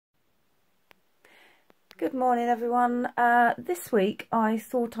Good morning everyone. This week I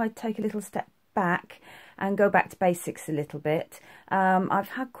thought I'd take a little step back and go back to basics a little bit. I've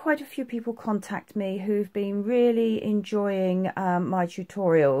had quite a few people contact me who've been really enjoying my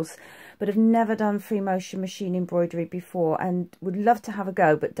tutorials but have never done free motion machine embroidery before and would love to have a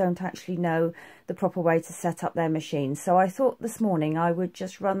go but don't actually know the proper way to set up their machine. So I thought this morning I would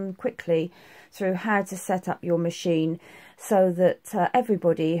just run quickly through how to set up your machine so that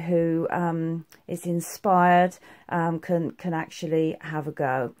everybody who is inspired can actually have a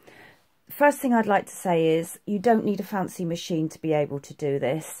go. First thing I'd like to say is you don't need a fancy machine to be able to do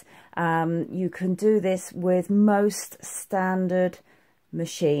this. You can do this with most standard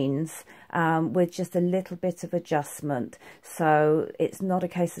machines with just a little bit of adjustment. So it's not a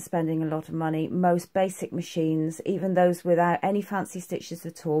case of spending a lot of money. Most basic machines, even those without any fancy stitches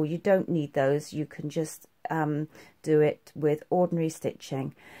at all, you don't need those. You can just do it with ordinary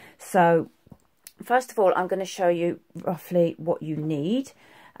stitching. So first of all, I'm going to show you roughly what you need.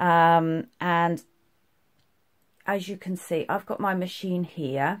 And as you can see, I've got my machine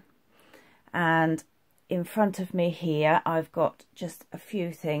here, and in front of me here I've got just a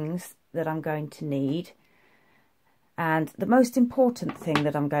few things that I'm going to need, and the most important thing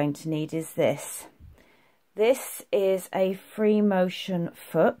that I'm going to need is this. This is a free motion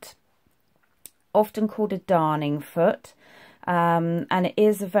foot, often called a darning foot. And it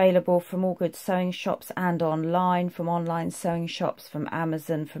is available from all good sewing shops and online, from online sewing shops, from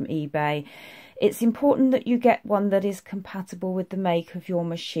Amazon, from eBay. It's important that you get one that is compatible with the make of your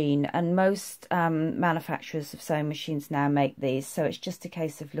machine, and most manufacturers of sewing machines now make these, so it's just a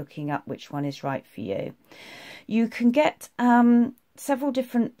case of looking up which one is right for you. You can get several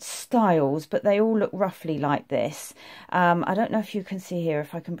different styles, but they all look roughly like this. I don't know if you can see here,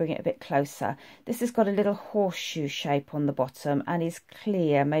 if I can bring it a bit closer. This has got a little horseshoe shape on the bottom and is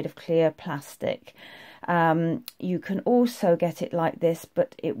clear, made of clear plastic. You can also get it like this,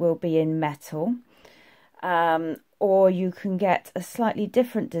 but it will be in metal. Or you can get a slightly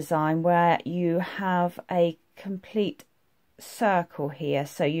different design where you have a complete circle here,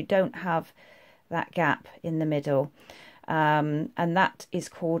 so you don't have that gap in the middle. And that is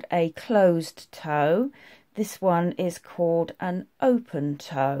called a closed toe. This one is called an open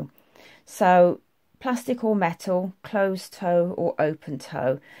toe. So plastic or metal, closed toe or open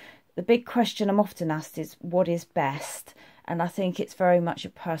toe. The big question I'm often asked is what is best, and I think it's very much a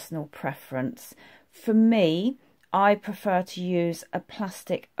personal preference. For me, I prefer to use a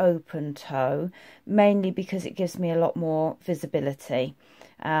plastic open toe, mainly because it gives me a lot more visibility.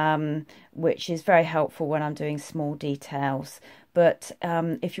 Which is very helpful when I'm doing small details. But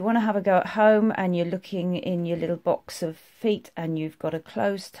if you want to have a go at home and you're looking in your little box of feet and you've got a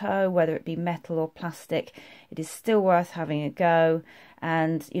closed toe, whether it be metal or plastic, it is still worth having a go.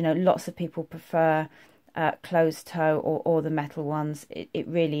 And you know, lots of people prefer closed toe or the metal ones. It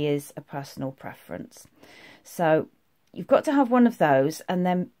really is a personal preference. So you've got to have one of those, and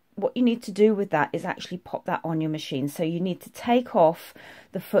then what you need to do with that is actually pop that on your machine. So you need to take off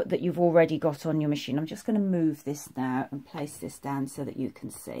the foot that you've already got on your machine. I'm just going to move this now and place this down so that you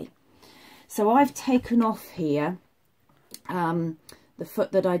can see. So I've taken off here the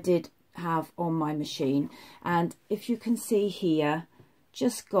foot that I did have on my machine, and if you can see here,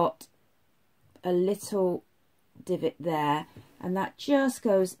 just got a little divot there, and that just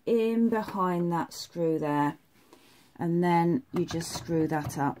goes in behind that screw there, and then you just screw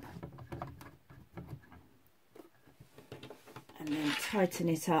that up and then tighten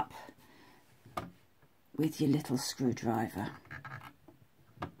it up with your little screwdriver.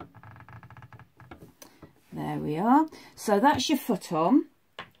 There we are. So that's your foot on.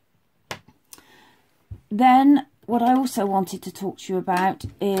 Then what I also wanted to talk to you about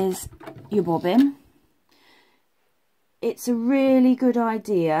is your bobbin. It's a really good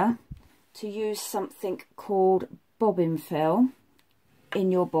idea to use something called bobbin fill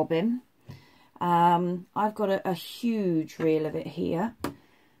in your bobbin. I've got a huge reel of it here,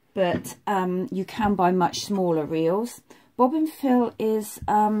 but you can buy much smaller reels. Bobbin fill is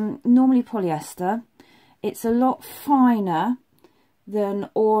normally polyester. It's a lot finer than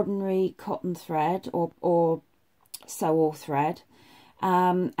ordinary cotton thread or sew-all thread,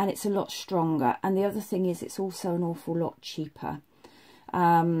 and it's a lot stronger. And the other thing is it's also an awful lot cheaper.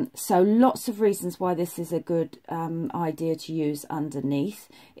 So lots of reasons why this is a good idea to use underneath.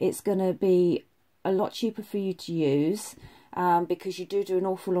 It's going to be a lot cheaper for you to use because you do an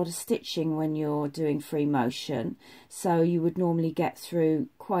awful lot of stitching when you're doing free motion. So you would normally get through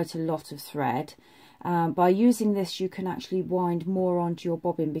quite a lot of thread. By using this, you can actually wind more onto your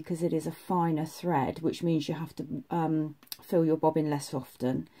bobbin because it is a finer thread, which means you have to fill your bobbin less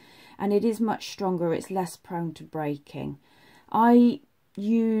often. and it is much stronger. It's less prone to breaking. I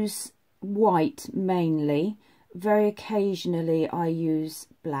use white mainly. Very occasionally I use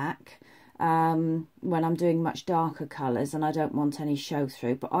black when I'm doing much darker colours and I don't want any show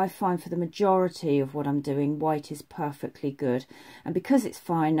through, but I find for the majority of what I'm doing, white is perfectly good. And because it's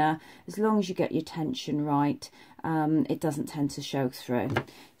finer, as long as you get your tension right, it doesn't tend to show through.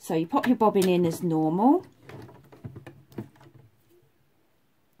 So you pop your bobbin in as normal,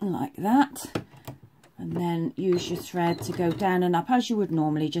 like that, and then use your thread to go down and up as you would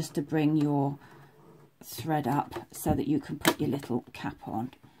normally, just to bring your thread up so that you can put your little cap on.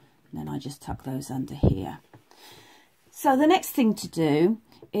 And then I just tuck those under here. So the next thing to do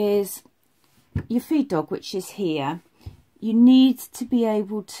is your feed dog, which is here. You need to be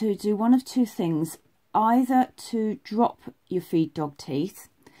able to do one of two things: either to drop your feed dog teeth,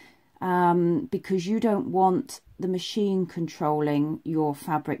 because you don't want the machine controlling your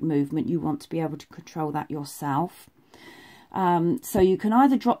fabric movement, you want to be able to control that yourself. So you can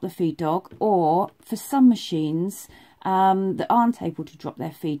either drop the feed dog, or for some machines that aren't able to drop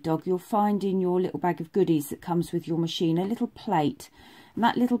their feed dog, you'll find in your little bag of goodies that comes with your machine a little plate, and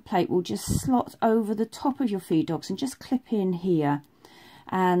that little plate will just slot over the top of your feed dogs and just clip in here,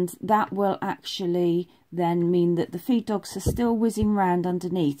 and that will actually then mean that the feed dogs are still whizzing round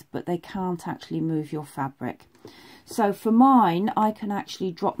underneath, but they can't actually move your fabric. So for mine, I can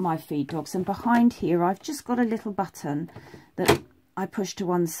actually drop my feed dogs, and behind here I've just got a little button that I push to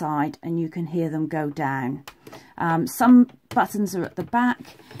one side and you can hear them go down. Some buttons are at the back,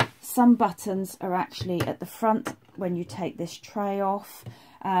 some buttons are actually at the front when you take this tray off.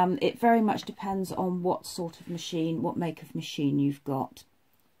 It very much depends on what sort of machine, what make of machine you've got.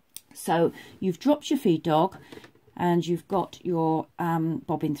 So you've dropped your feed dog and you've got your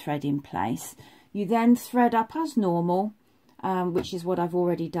bobbin thread in place. You then thread up as normal, which is what I've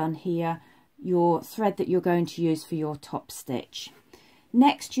already done here, your thread that you're going to use for your top stitch.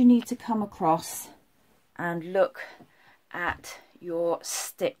 Next, you need to come across and look at your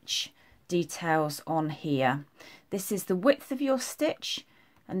stitch details on here. This is the width of your stitch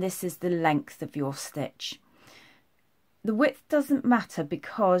and this is the length of your stitch. The width doesn't matter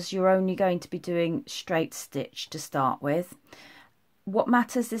because you're only going to be doing straight stitch to start with. What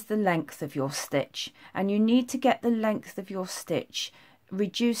matters is the length of your stitch, and you need to get the length of your stitch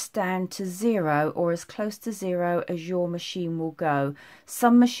reduced down to 0, or as close to 0 as your machine will go.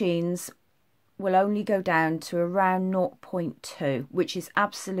 Some machines will only go down to around 0.2, which is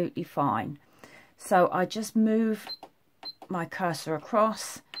absolutely fine. So I just move my cursor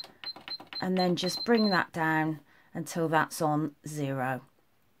across and then just bring that down until that's on 0.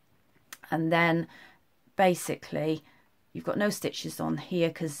 And then basically you've got no stitches on here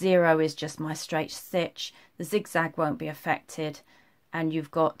because 0 is just my straight stitch. The zigzag won't be affected, and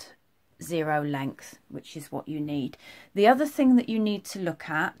you've got 0 length, which is what you need. The other thing that you need to look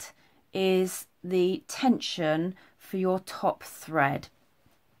at is the tension for your top thread.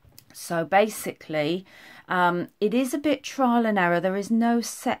 So basically it is a bit trial and error. There is no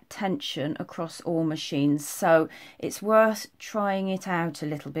set tension across all machines, so it's worth trying it out a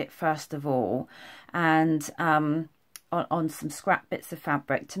little bit first of all, and on some scrap bits of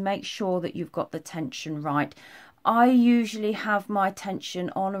fabric to make sure that you've got the tension right. I usually have my tension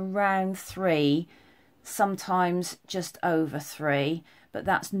on around 3, sometimes just over 3, but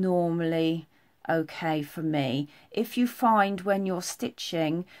that's normally okay for me. If you find when you're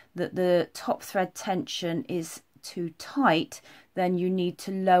stitching that the top thread tension is too tight, then you need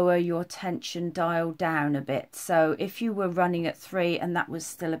to lower your tension dial down a bit. So if you were running at 3 and that was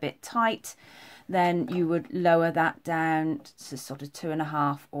still a bit tight, then you would lower that down to sort of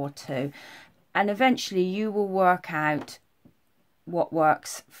 2.5 or 2. And eventually you will work out what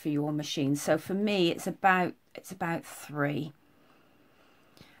works for your machine. So for me, it's about 3.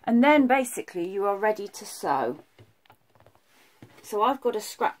 And then basically you are ready to sew. So I've got a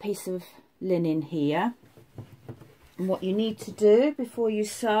scrap piece of linen here. And what you need to do before you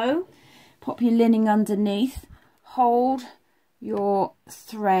sew, pop your linen underneath, hold your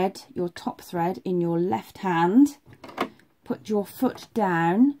thread, your top thread in your left hand, put your foot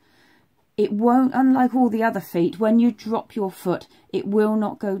down. It won't, unlike all the other feet, when you drop your foot, it will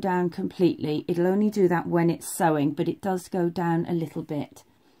not go down completely. It'll only do that when it's sewing, but it does go down a little bit.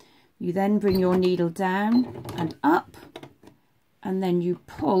 You then bring your needle down and up, and then you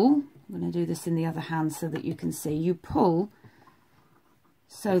pull. I'm going to do this in the other hand so that you can see. You pull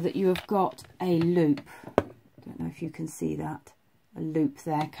so that you have got a loop. Don't know if you can see that. A loop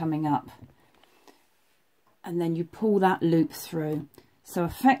there coming up. And then you pull that loop through. So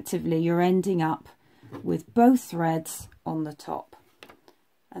effectively you're ending up with both threads on the top.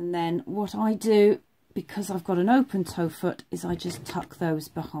 And then what I do, because I've got an open toe foot, is I just tuck those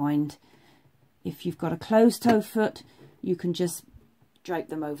behind. If you've got a closed toe foot, you can just drape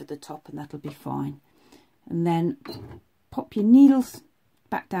them over the top and that'll be fine. And then pop your needles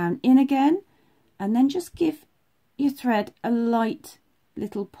back down in again, and then just give your thread a light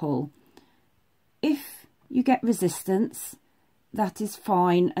little pull. If you get resistance, that is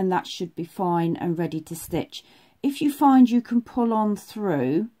fine, and that should be fine and ready to stitch. If you find you can pull on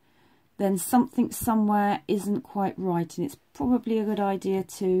through, then something somewhere isn't quite right, and it's probably a good idea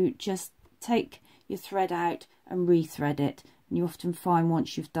to just take your thread out and rethread it. And you often find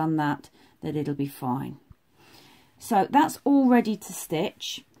once you've done that, that it'll be fine. So that's all ready to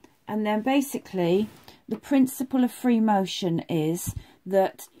stitch. And then basically the principle of free motion is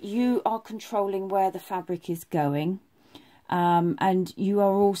that you are controlling where the fabric is going, and you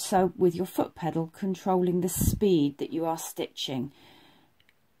are also, with your foot pedal, controlling the speed that you are stitching.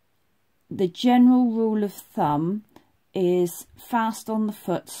 The general rule of thumb is fast on the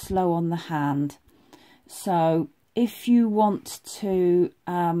foot, slow on the hand. So if you want to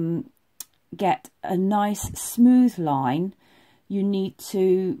get a nice smooth line, you need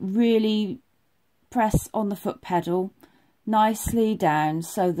to really press on the foot pedal nicely down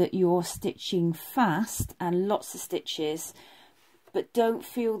so that you're stitching fast and lots of stitches, but don't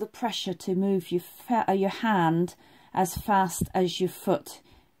feel the pressure to move your hand as fast as your foot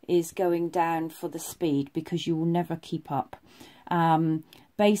is going down for the speed, because you will never keep up.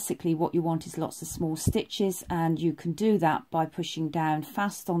 Basically what you want is lots of small stitches, and you can do that by pushing down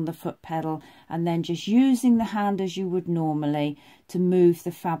fast on the foot pedal and then just using the hand as you would normally to move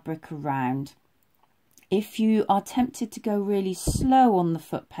the fabric around. If you are tempted to go really slow on the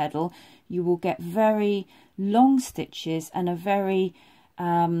foot pedal, you will get very long stitches and a very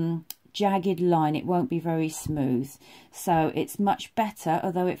jagged line. It won't be very smooth. So it's much better,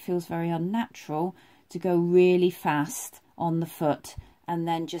 although it feels very unnatural, to go really fast on the foot and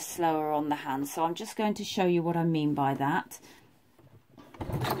then just slower on the hand. So I'm just going to show you what I mean by that.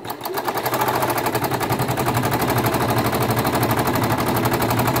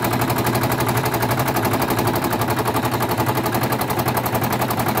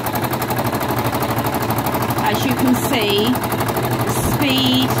 As you can see, the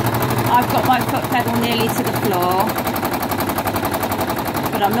speed, I've got my foot pedal nearly to the floor,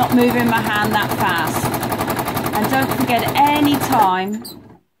 but I'm not moving my hand that fast. And don't forget, any time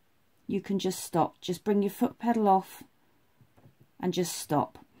you can just stop. Just bring your foot pedal off and just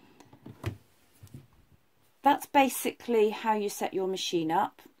stop. That's basically how you set your machine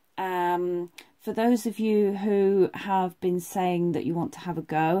up. For those of you who have been saying that you want to have a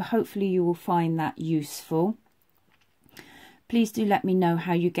go, hopefully you will find that useful. Please do let me know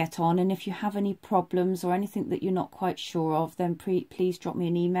how you get on, and if you have any problems or anything that you're not quite sure of, then please drop me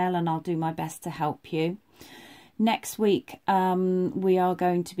an email and I'll do my best to help you. Next week we are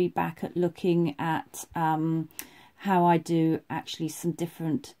going to be back at looking at how I do actually some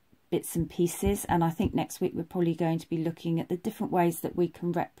different bits and pieces, and I think next week we're probably going to be looking at the different ways that we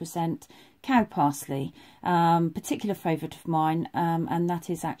can represent cow parsley, particular favourite of mine, and that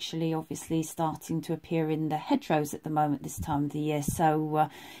is actually obviously starting to appear in the hedgerows at the moment this time of the year, so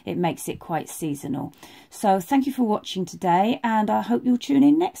it makes it quite seasonal. So thank you for watching today, and I hope you'll tune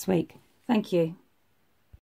in next week. Thank you.